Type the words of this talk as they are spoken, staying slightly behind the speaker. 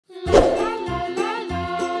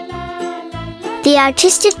The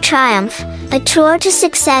Artistic Triumph, a tour to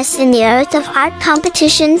success in the earth of art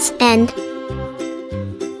competitions and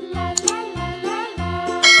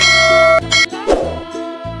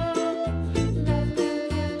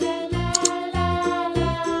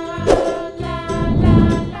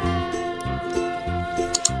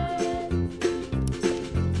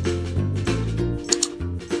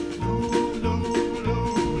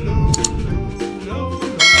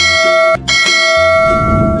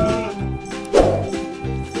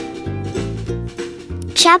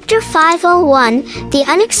Chapter 501, The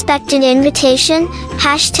Unexpected Invitation,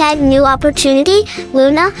 #New Opportunity.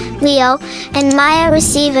 Luna, Leo, and Maya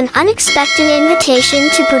receive an unexpected invitation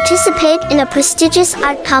to participate in a prestigious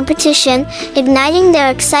art competition, igniting their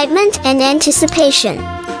excitement and anticipation.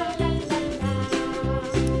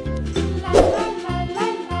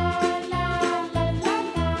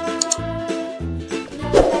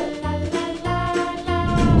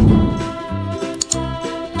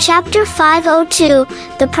 Chapter 502,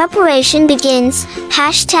 The Preparation Begins,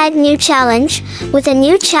 #New Challenge. With a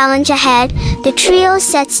new challenge ahead, the trio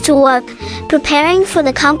sets to work, preparing for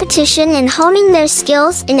the competition and honing their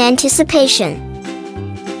skills in anticipation.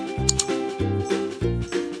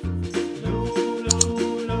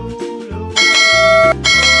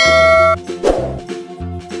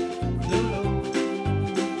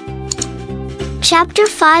 Chapter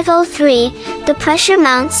 503, The Pressure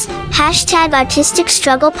Mounts, #Artistic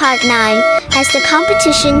Struggle Part 9. As the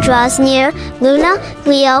competition draws near, Luna,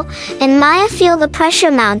 Leo, and Maya feel the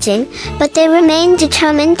pressure mounting, but they remain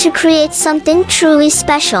determined to create something truly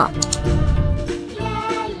special.